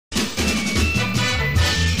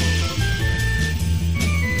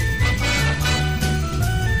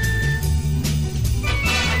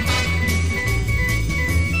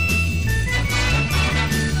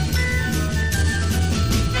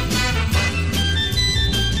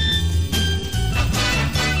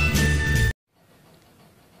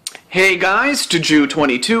Hey guys,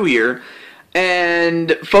 Juju22 here,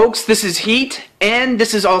 and folks, this is Heat, and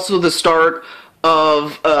this is also the start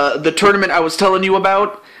of the tournament I was telling you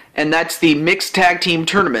about, and that's the Mixed Tag Team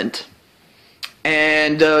Tournament.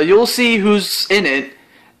 And you'll see who's in it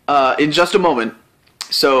in just a moment.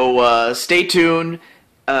 So stay tuned,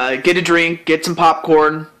 get a drink, get some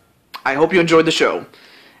popcorn. I hope you enjoyed the show,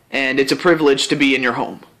 and it's a privilege to be in your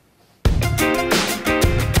home.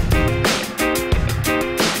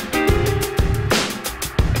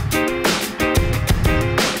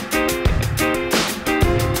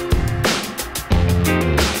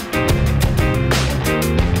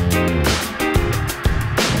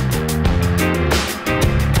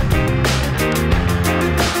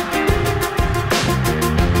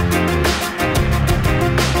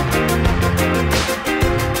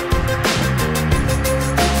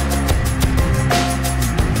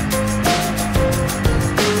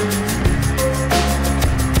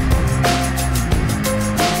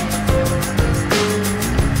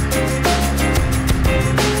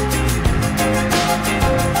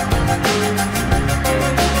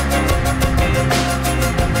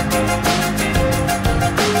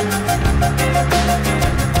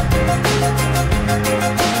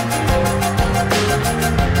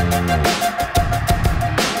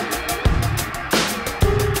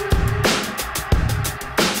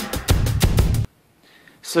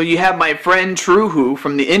 So you have my friend Truhu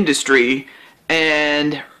from the industry,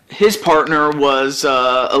 and his partner was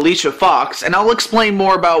Alicia Fox, and I'll explain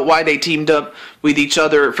more about why they teamed up with each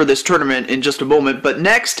other for this tournament in just a moment. But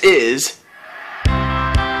next is...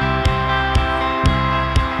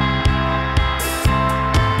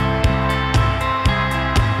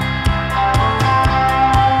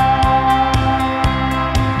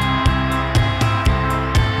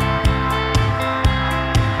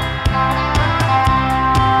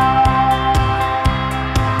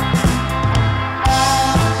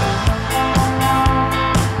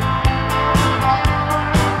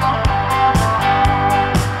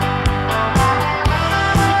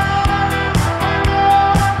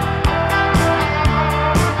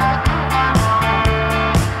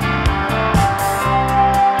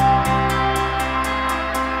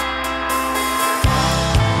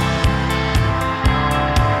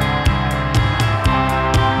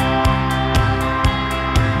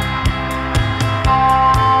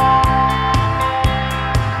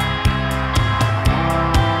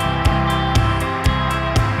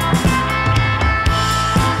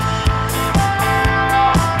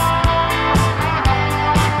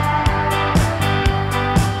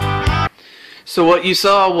 So what you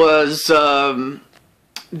saw was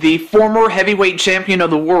the former heavyweight champion of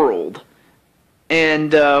the world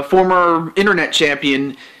and former internet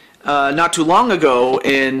champion not too long ago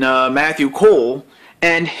in Matthew Cole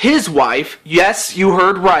and his wife, yes, you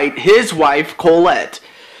heard right, his wife Colette.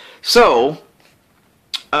 So,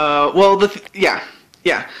 So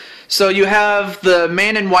you have the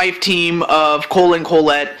man and wife team of Cole and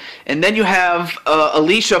Colette, and then you have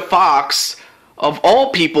Alicia Fox, of all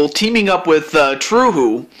people, teaming up with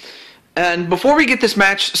Truhu. And before we get this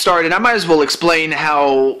match started, I might as well explain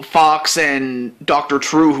how Fox and Dr.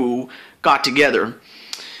 Truhu got together.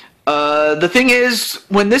 The thing is,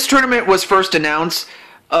 when this tournament was first announced,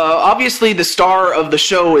 obviously the star of the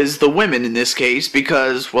show is the women in this case,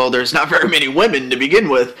 because, well, there's not very many women to begin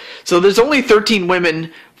with. So there's only 13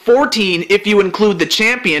 women, 14 if you include the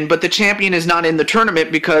champion, but the champion is not in the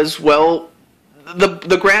tournament because, well,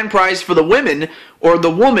 the grand prize for the women, or the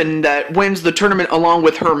woman that wins the tournament along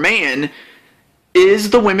with her man, is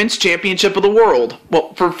the Women's Championship of the World.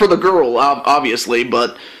 Well, for the girl, obviously,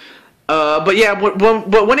 but yeah,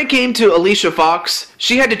 but when it came to Alicia Fox,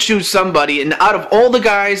 she had to choose somebody, and out of all the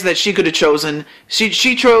guys that she could have chosen, she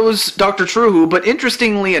chose Dr. Truhu, but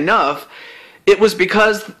interestingly enough, it was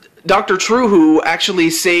because Dr. Truhu actually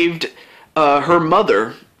saved her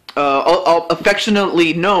mother,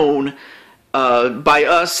 affectionately known by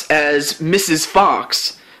us as Mrs.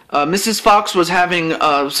 Fox. Mrs. Fox was having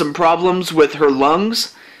some problems with her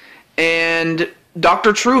lungs, and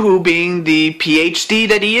Dr. Truhu, being the PhD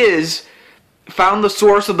that he is, found the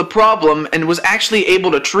source of the problem and was actually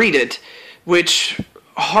able to treat it, which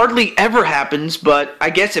hardly ever happens, but I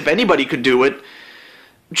guess if anybody could do it,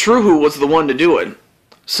 Truhu was the one to do it.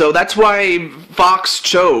 So that's why Fox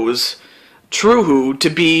chose Truhu to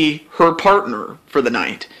be her partner for the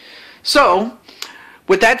night. So,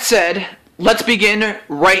 with that said, let's begin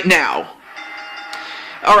right now.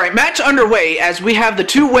 Alright, match underway as we have the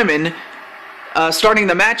two women starting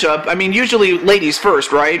the matchup. I mean, usually ladies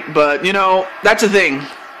first, right? But, you know, that's the thing.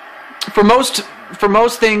 For most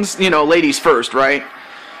things, you know, ladies first, right?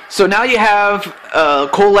 So now you have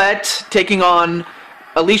Colette taking on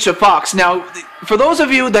Alicia Fox. Now, for those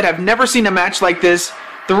of you that have never seen a match like this,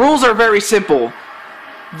 the rules are very simple.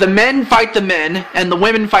 The men fight the men, and the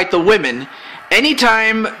women fight the women.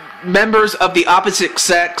 Anytime members of the opposite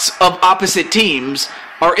sex of opposite teams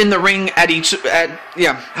are in the ring how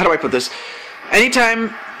do I put this?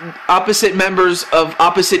 Anytime opposite members of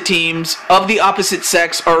opposite teams of the opposite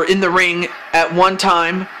sex are in the ring at one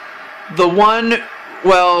time, the one,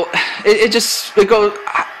 well, it goes,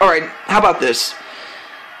 alright, how about this?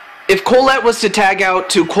 If Colette was to tag out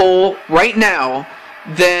to Cole right now,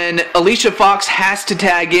 then Alicia Fox has to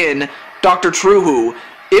tag in Dr. Truehu.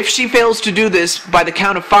 If she fails to do this by the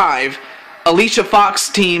count of 5, Alicia Fox's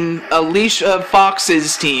team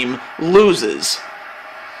loses.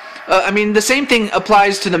 I mean, the same thing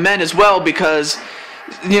applies to the men as well, because,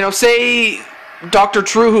 you know, say Dr.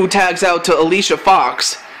 Truehu tags out to Alicia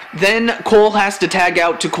Fox, then Cole has to tag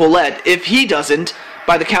out to Colette. If he doesn't,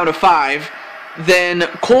 by the count of 5, then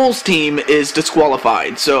Cole's team is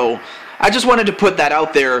disqualified. So I just wanted to put that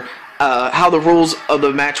out there, how the rules of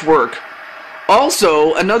the match work.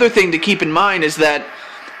 Also, another thing to keep in mind is that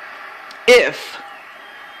if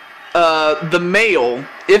the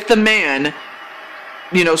man,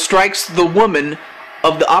 you know, strikes the woman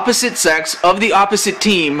of the opposite sex of the opposite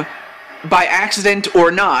team by accident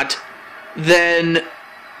or not, then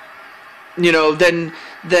the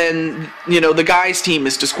guy's team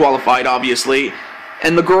is disqualified, obviously,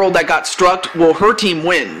 and the girl that got struck, well, her team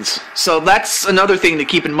wins. So that's another thing to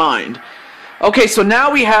keep in mind. Okay, so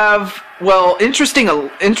now we have, well,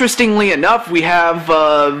 interestingly enough, we have,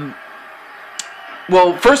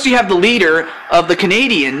 well, first you have the leader of the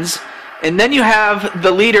Canadians, and then you have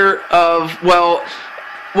the leader of, well,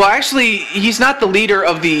 actually, he's not the leader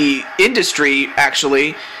of the industry,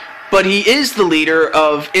 actually, but he is the leader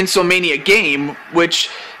of Insomania Game,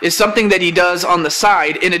 which is something that he does on the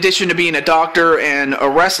side, in addition to being a doctor and a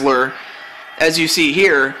wrestler, as you see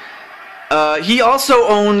here. He also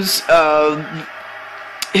owns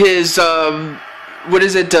he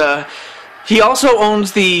also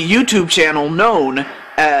owns the YouTube channel known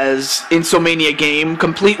as Insomania Game,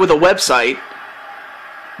 complete with a website,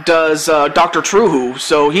 does Dr. Truehu.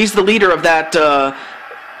 So he's the leader of that,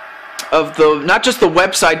 of the, not just the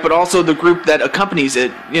website, but also the group that accompanies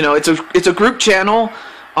it. You know, it's a group channel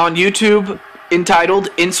on YouTube entitled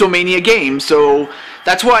Insomania Game. So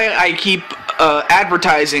that's why I keep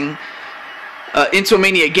advertising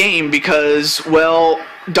Insomania Game, because, well,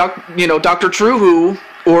 Dr. Truehu,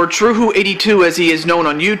 or Truehu82 as he is known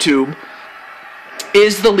on YouTube,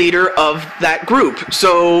 is the leader of that group.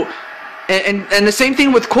 So, and the same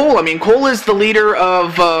thing with Cole. I mean, Cole is the leader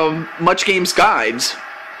of Much Games Guides.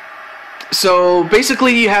 So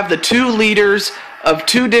basically you have the two leaders of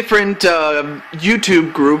two different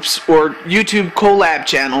YouTube groups, or YouTube collab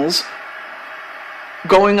channels,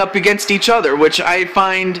 going up against each other, which I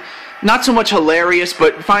find not so much hilarious,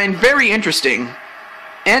 but find very interesting.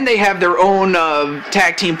 And they have their own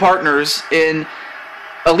tag team partners in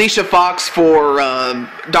Alicia Fox for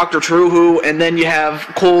Dr. Truehu, and then you have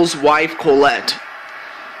Cole's wife, Colette,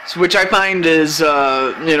 which I find is,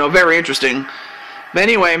 very interesting. But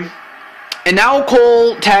anyway, and now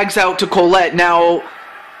Cole tags out to Colette. Now,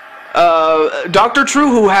 Dr.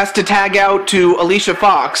 Truehu has to tag out to Alicia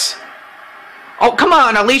Fox. Oh, come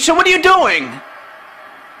on, Alicia, what are you doing?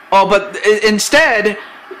 Oh, but instead,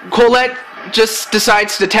 Colette just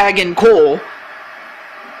decides to tag in Cole.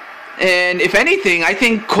 And if anything, I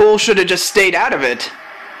think Cole should have just stayed out of it.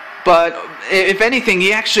 But if anything,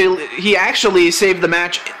 he actually saved the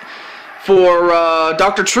match for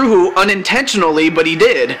Dr. Truehu unintentionally, but he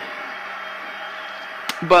did.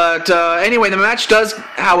 But anyway, the match does,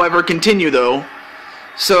 however, continue though.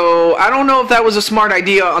 So I don't know if that was a smart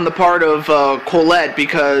idea on the part of Colette,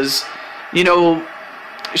 because, you know,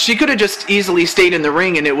 she could have just easily stayed in the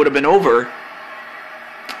ring and it would have been over.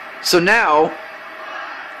 So now,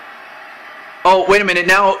 oh, wait a minute,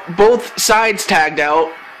 now both sides tagged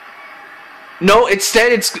out. No,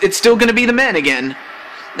 instead it's still going to be the men again.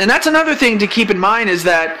 And that's another thing to keep in mind, is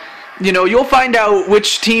that, you know, you'll find out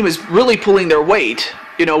which team is really pulling their weight.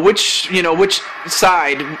 Which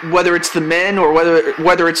side, whether it's the men or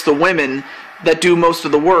whether it's the women that do most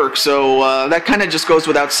of the work. So that kind of just goes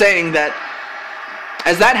without saying that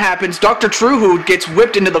as that happens, Dr. Truehu gets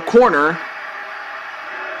whipped into the corner,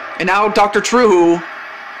 and now Dr. Truehu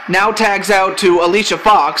now tags out to Alicia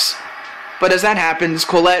Fox, but as that happens,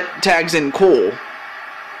 Colette tags in Cole.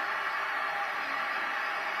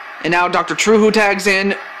 And now Dr. Truehu tags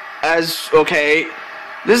in as, okay,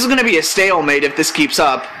 this is going to be a stalemate if this keeps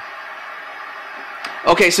up.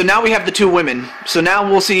 Okay, so now we have the two women. So now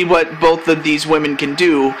we'll see what both of these women can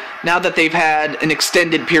do now that they've had an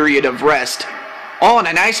extended period of rest. Oh, and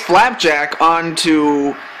a nice flapjack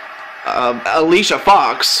onto Alicia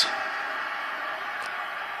Fox.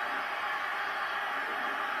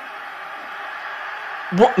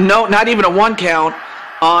 No, not even a 1 count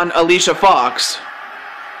on Alicia Fox.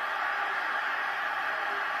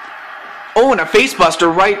 Oh, and a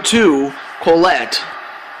facebuster right to Colette.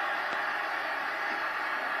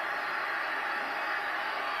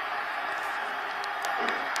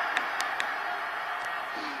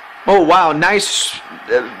 Oh, wow, nice,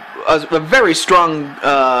 a very strong,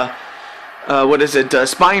 what is it,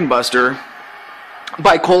 spine buster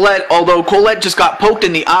by Colette, although Colette just got poked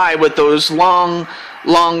in the eye with those long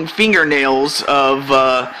fingernails of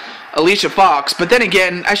Alicia Fox. But then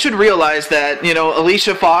again, I should realize that, you know,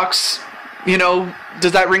 Alicia Fox, you know,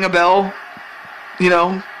 does that ring a bell? You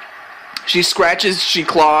know, she scratches, she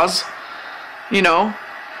claws, you know.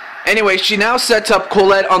 Anyway, she now sets up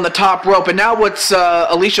Colette on the top rope, and now what's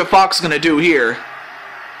Alicia Fox gonna do here?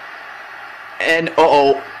 And,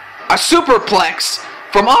 uh-oh, a superplex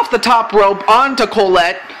from off the top rope onto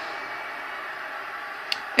Colette.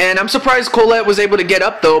 And I'm surprised Colette was able to get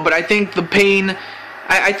up, though, but I think the pain,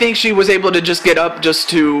 I think she was able to just get up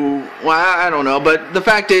just to, well, I don't know, but the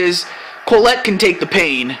fact is, Colette can take the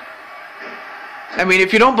pain. I mean,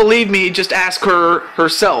 if you don't believe me, just ask her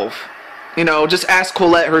herself. You know, just ask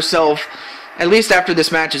Colette herself, at least after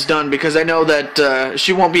this match is done, because I know that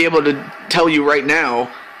she won't be able to tell you right now.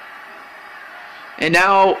 And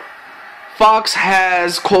now, Fox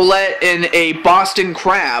has Colette in a Boston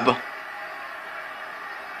Crab.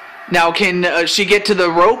 Now, can she get to the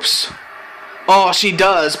ropes? Oh, she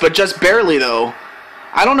does, but just barely, though.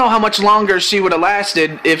 I don't know how much longer she would have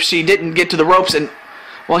lasted if she didn't get to the ropes. And,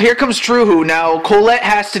 well, here comes True. Now, Colette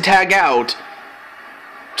has to tag out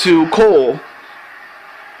to Cole,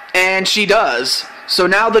 and she does. So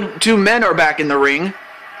now the two men are back in the ring.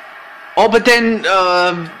 Oh, but then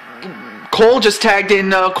Cole just tagged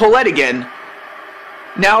in Colette again.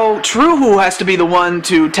 Now True has to be the one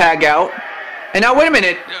to tag out. And now wait a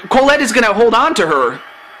minute, Colette is gonna hold on to her,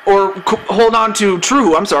 or hold on to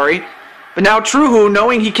True. I'm sorry, but now True,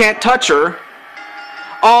 knowing he can't touch her.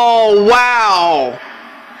 Oh wow.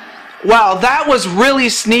 Wow, that was really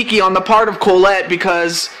sneaky on the part of Colette,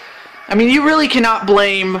 because, I mean, you really cannot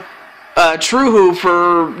blame True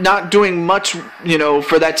for not doing much, you know,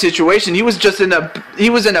 for that situation. He was just in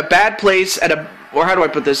a bad place at a, or how do I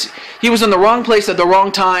put this? He was in the wrong place at the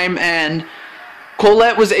wrong time, and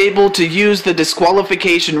Colette was able to use the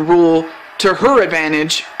disqualification rule to her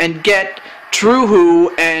advantage and get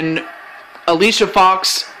True and Alicia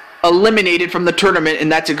Fox eliminated from the tournament,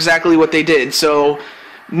 and that's exactly what they did. So,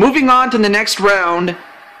 moving on to the next round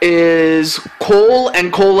is Cole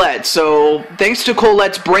and Colette. So, thanks to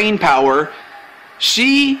Colette's brain power,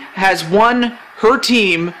 she has won her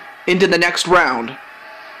team into the next round.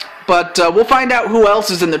 But we'll find out who else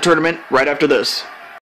is in the tournament right after this.